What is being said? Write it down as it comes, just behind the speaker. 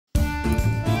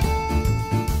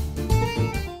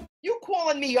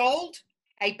calling me old?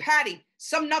 Hey, Patty,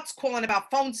 some nuts calling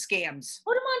about phone scams.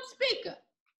 Put him on speaker.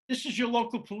 This is your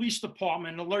local police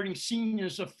department alerting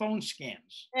seniors of phone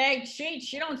scams. Hey,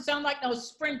 Cheech, you don't sound like no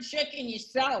spring chicken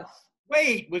yourself.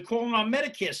 Wait, we're calling our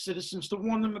Medicare citizens to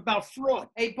warn them about fraud.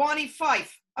 Hey, Barney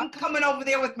Fife, I'm coming over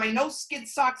there with my no-skid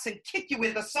socks and kick you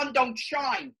where the sun don't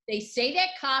shine. They say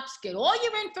that cops get all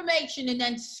your information and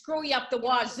then screw you up the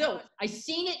wazoo. I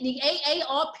seen it in the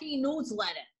AARP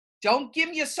newsletter. Don't give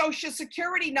me your social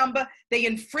security number. They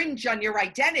infringe on your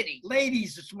identity.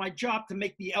 Ladies, it's my job to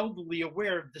make the elderly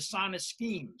aware of dishonest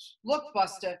schemes. Look,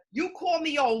 Buster, you call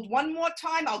me old one more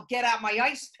time, I'll get out my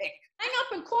ice pick. Hang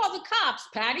up and call the cops,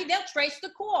 Patty. They'll trace the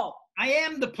call. I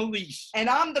am the police. And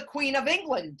I'm the Queen of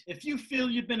England. If you feel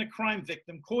you've been a crime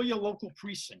victim, call your local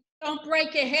precinct. Don't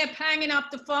break your hip hanging up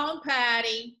the phone,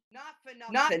 Patty. Not for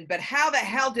nothing, but how the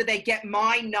hell did they get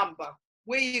my number?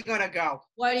 Where are you gonna go?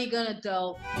 What are you gonna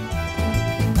do?